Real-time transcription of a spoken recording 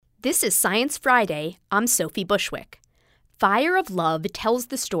This is Science Friday. I'm Sophie Bushwick. Fire of Love tells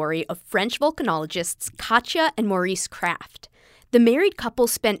the story of French volcanologists Katia and Maurice Kraft. The married couple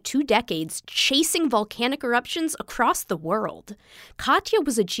spent 2 decades chasing volcanic eruptions across the world. Katia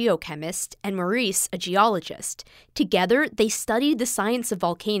was a geochemist and Maurice a geologist. Together, they studied the science of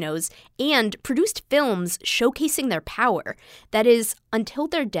volcanoes and produced films showcasing their power. That is, until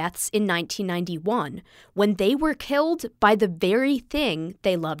their deaths in 1991, when they were killed by the very thing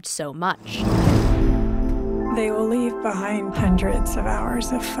they loved so much. They will leave behind hundreds of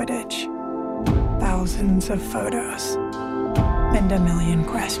hours of footage, thousands of photos, and a million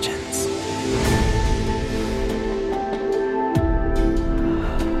questions.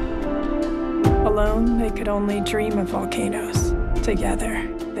 Alone, they could only dream of volcanoes.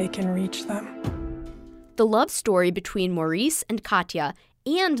 Together, they can reach them. The love story between Maurice and Katia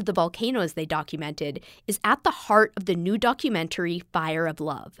and the volcanoes they documented is at the heart of the new documentary Fire of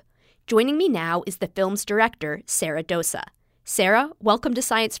Love. Joining me now is the film's director, Sara Dosa. Sara, welcome to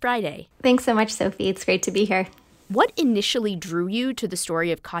Science Friday. Thanks so much, Sophie. It's great to be here. What initially drew you to the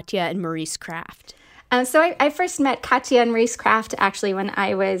story of Katia and Maurice Kraft? So I first met Katia and Maurice Kraft actually when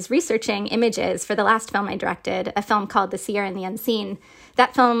I was researching images for the last film I directed, a film called The Seer and the Unseen.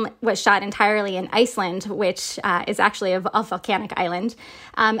 That film was shot entirely in Iceland, which is actually a volcanic island.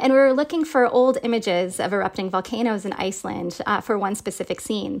 And we were looking for old images of erupting volcanoes in Iceland for one specific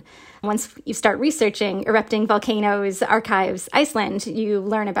scene. Once you start researching erupting volcanoes, archives, Iceland, you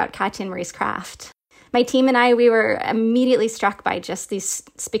learn about Katia and Maurice Kraft. My team and I, we were immediately struck by just these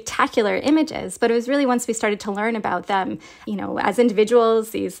spectacular images, but it was really once we started to learn about them, as individuals,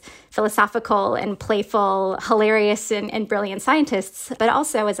 these philosophical and playful, hilarious and brilliant scientists, but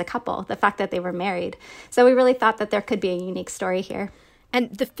also as a couple, the fact that they were married. So we really thought that there could be a unique story here.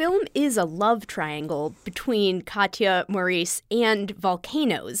 And the film is a love triangle between Katia, Maurice, and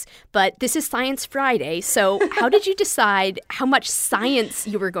volcanoes. But this is Science Friday, so how did you decide how much science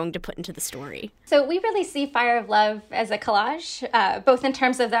you were going to put into the story? So we really see Fire of Love as a collage, both in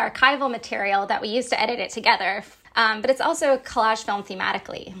terms of the archival material that we used to edit it together, but it's also a collage film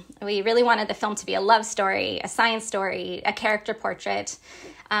thematically. We really wanted the film to be a love story, a science story, a character portrait,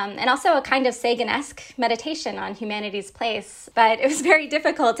 and also a kind of Sagan-esque meditation on humanity's place. But it was very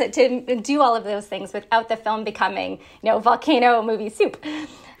difficult to do all of those things without the film becoming, volcano movie soup.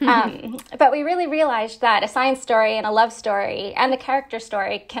 But we really realized that a science story and a love story and a character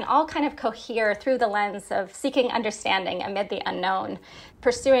story can all kind of cohere through the lens of seeking understanding amid the unknown,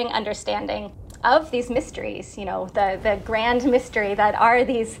 pursuing understanding of these mysteries, the grand mystery that are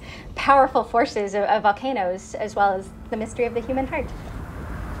these powerful forces of volcanoes, as well as the mystery of the human heart.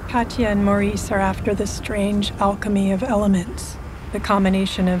 Katia and Maurice are after the strange alchemy of elements, the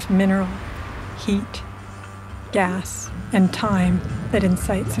combination of mineral, heat, gas, and time that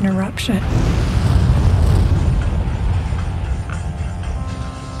incites an eruption.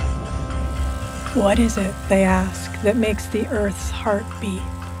 What is it, they ask, that makes the Earth's heart beat,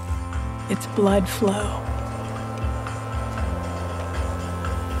 its blood flow?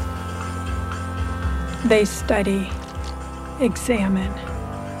 They study, examine,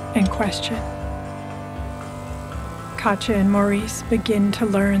 and question. Katia and Maurice begin to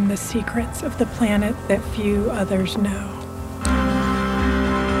learn the secrets of the planet that few others know.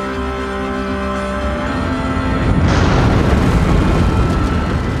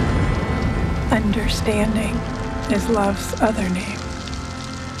 Understanding is love's other name.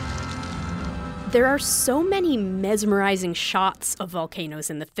 There are so many mesmerizing shots of volcanoes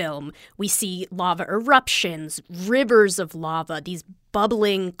in the film. We see lava eruptions, rivers of lava, these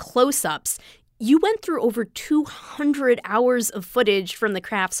bubbling close-ups. You went through over 200 hours of footage from the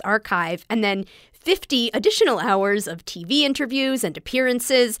Kraft's archive and then 50 additional hours of TV interviews and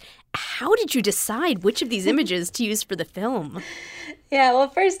appearances. How did you decide which of these images to use for the film? Yeah, well,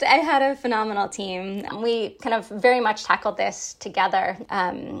 first, I had a phenomenal team. We kind of very much tackled this together.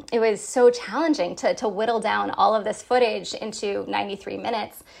 It was so challenging to whittle down all of this footage into 93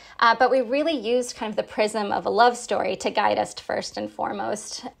 minutes. But we really used kind of the prism of a love story to guide us first and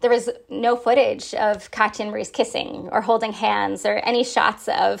foremost. There was no footage of Katia and Maurice kissing or holding hands or any shots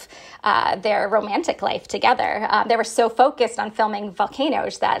of their romantic life together. They were so focused on filming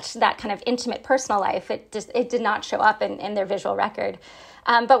volcanoes that kind of intimate personal life, it did not show up in their visual record.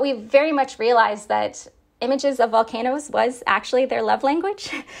 But we very much realized that images of volcanoes was actually their love language.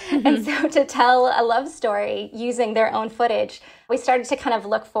 Mm-hmm. And so to tell a love story using their own footage we started to kind of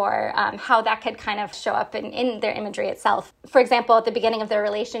look for how that could kind of show up in their imagery itself. For example, at the beginning of their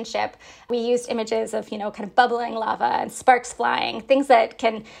relationship, we used images of, kind of bubbling lava and sparks flying, things that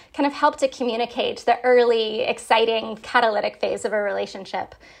can kind of help to communicate the early, exciting, catalytic phase of a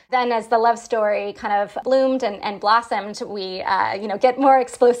relationship. Then as the love story kind of bloomed and blossomed, we, get more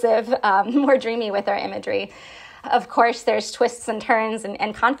explosive, more dreamy with our imagery. Of course, there's twists and turns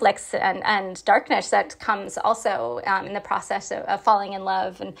and conflicts and darkness that comes also in the process of falling in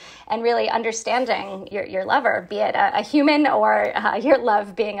love and really understanding your lover, be it a human or your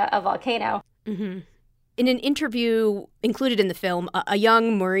love being a volcano. Mm-hmm. In an interview included in the film, a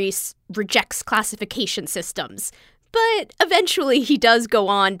young Maurice rejects classification systems. But eventually he does go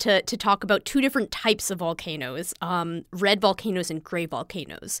on to talk about two different types of volcanoes, red volcanoes and gray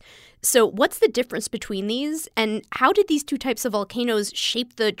volcanoes. So what's the difference between these, and how did these two types of volcanoes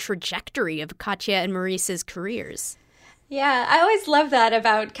shape the trajectory of Katia and Maurice's careers? Yeah, I always love that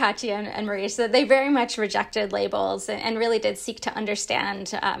about Katia and Maurice, that they very much rejected labels and really did seek to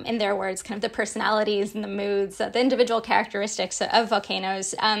understand, in their words, kind of the personalities and the moods, the individual characteristics of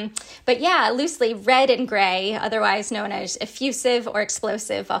volcanoes. But yeah, loosely, red and gray, otherwise known as effusive or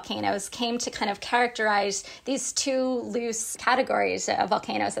explosive volcanoes, came to kind of characterize these two loose categories of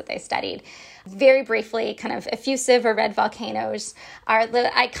volcanoes that they studied. Very briefly, kind of effusive or red volcanoes are the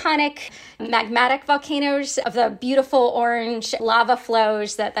iconic magmatic volcanoes of the beautiful orange lava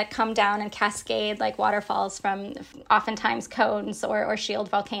flows that come down and cascade like waterfalls from oftentimes cones or shield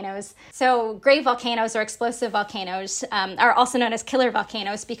volcanoes. So gray volcanoes or explosive volcanoes are also known as killer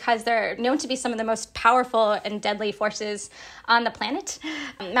volcanoes because they're known to be some of the most powerful and deadly forces on the planet.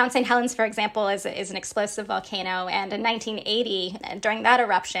 Mount St. Helens, for example, is an explosive volcano, and in 1980, during that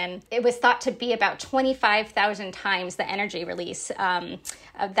eruption, it was thought to be about 25,000 times the energy release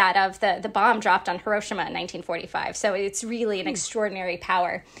of that of the bomb dropped on Hiroshima in 1945. So it's really an extraordinary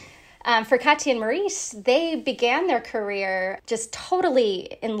power. For Katia and Maurice, they began their career just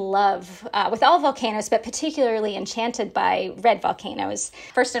totally in love with all volcanoes, but particularly enchanted by red volcanoes.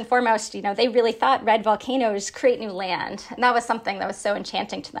 First and foremost, they really thought red volcanoes create new land. And that was something that was so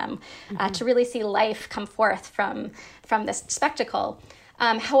enchanting to them, to really see life come forth from this spectacle.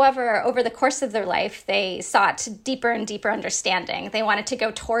 However, over the course of their life, they sought deeper and deeper understanding. They wanted to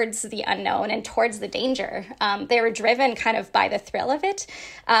go towards the unknown and towards the danger. They were driven kind of by the thrill of it,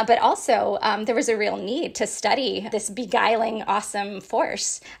 but also there was a real need to study this beguiling, awesome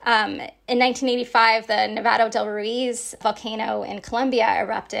force. In 1985, the Nevado del Ruiz volcano in Colombia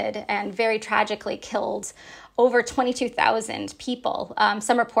erupted and very tragically killed over 22,000 people.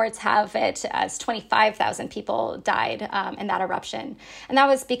 Some reports have it as 25,000 people died in that eruption. And that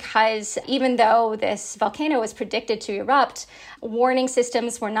was because even though this volcano was predicted to erupt, warning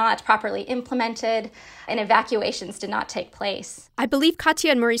systems were not properly implemented and evacuations did not take place. I believe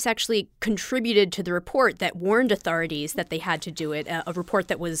Katia and Maurice actually contributed to the report that warned authorities that they had to do it, a report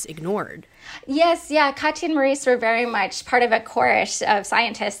that was ignored. Yes, yeah. Katia and Maurice were very much part of a chorus of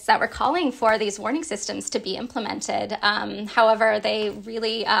scientists that were calling for these warning systems to be implemented. However, they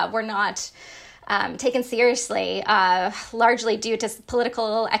really were not taken seriously, largely due to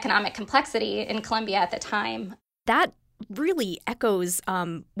political economic complexity in Colombia at the time. That really echoes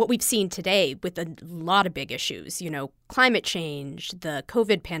what we've seen today with a lot of big issues, climate change, the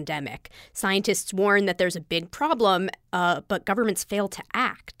COVID pandemic. Scientists warn that there's a big problem, but governments fail to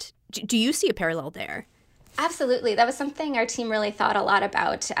act. Do you see a parallel there? Absolutely. That was something our team really thought a lot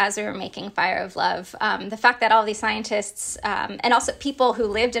about as we were making Fire of Love. The fact that all these scientists and also people who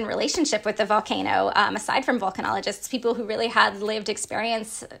lived in relationship with the volcano, aside from volcanologists, people who really had lived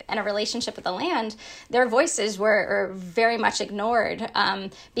experience and a relationship with the land, their voices were very much ignored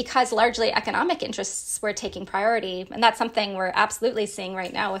because largely economic interests were taking priority. And that's something we're absolutely seeing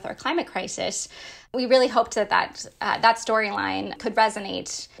right now with our climate crisis. We really hoped that storyline could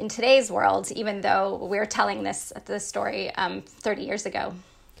resonate in today's world, even though we're telling this story 30 years ago.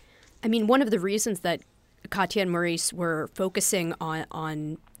 I mean, one of the reasons that Katia and Maurice were focusing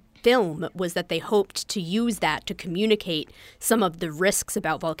on film was that they hoped to use that to communicate some of the risks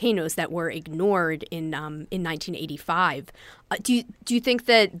about volcanoes that were ignored in 1985. Do you think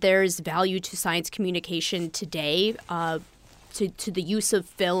that there's value to science communication today? To the use of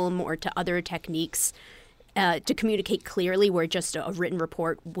film or to other techniques to communicate clearly where just a written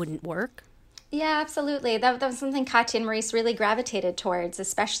report wouldn't work? Yeah, absolutely. That was something Katia and Maurice really gravitated towards,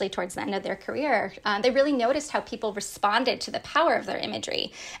 especially towards the end of their career. They really noticed how people responded to the power of their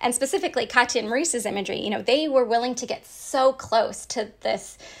imagery. And specifically, Katia and Maurice's imagery, they were willing to get so close to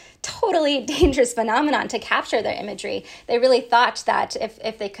totally dangerous phenomenon to capture their imagery. They really thought that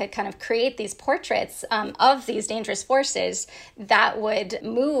if they could kind of create these portraits of these dangerous forces, that would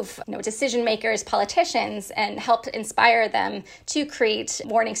move decision makers, politicians, and help inspire them to create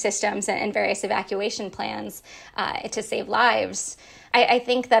warning systems and various evacuation plans to save lives. I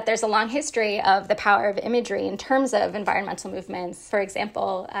think that there's a long history of the power of imagery in terms of environmental movements. For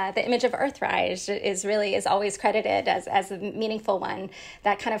example, the image of Earthrise is always credited as a meaningful one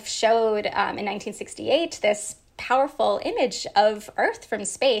that kind of showed in 1968 this powerful image of Earth from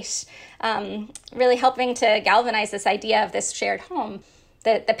space, really helping to galvanize this idea of this shared home.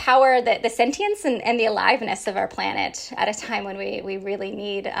 The power, the sentience and the aliveness of our planet at a time when we really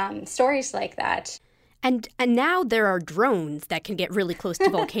need stories like that. And now there are drones that can get really close to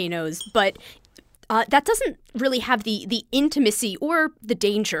volcanoes, but that doesn't really have the intimacy or the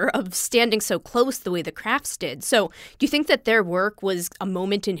danger of standing so close the way the Krafts did. So do you think that their work was a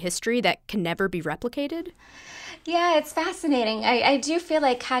moment in history that can never be replicated? Yeah, it's fascinating. I do feel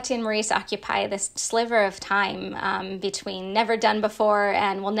like Katia and Maurice occupy this sliver of time between never done before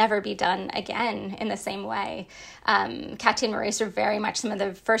and will never be done again in the same way. Katia and Maurice are very much some of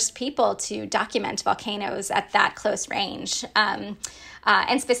the first people to document volcanoes at that close range.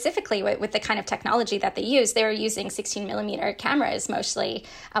 And specifically with the kind of technology that they use, they were using 16 millimeter cameras mostly,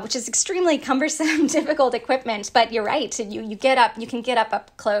 which is extremely cumbersome, difficult equipment. But you're right, you can get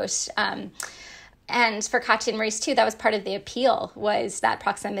up close. And for Katia and Maurice, too, that was part of the appeal, was that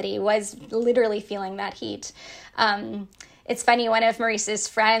proximity, was literally feeling that heat. It's funny, one of Maurice's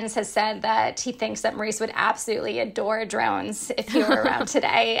friends has said that he thinks that Maurice would absolutely adore drones if he were around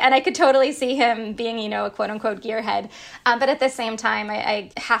today. And I could totally see him being, a quote-unquote gearhead. But at the same time,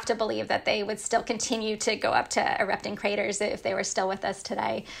 I have to believe that they would still continue to go up to erupting craters if they were still with us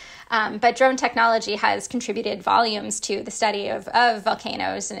today. But drone technology has contributed volumes to the study of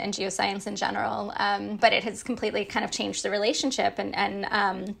volcanoes and geoscience in general. But it has completely kind of changed the relationship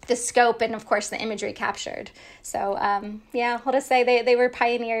and the scope and, of course, the imagery captured. So, I'll just say they were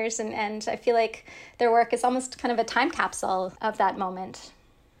pioneers, and I feel like their work is almost kind of a time capsule of that moment.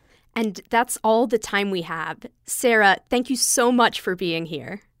 And that's all the time we have. Sara, thank you so much for being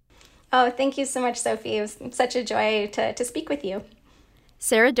here. Oh, thank you so much, Sophie. It was such a joy to speak with you.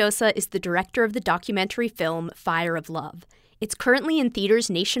 Sara Dosa is the director of the documentary film Fire of Love. It's currently in theaters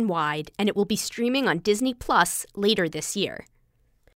nationwide, and it will be streaming on Disney Plus later this year.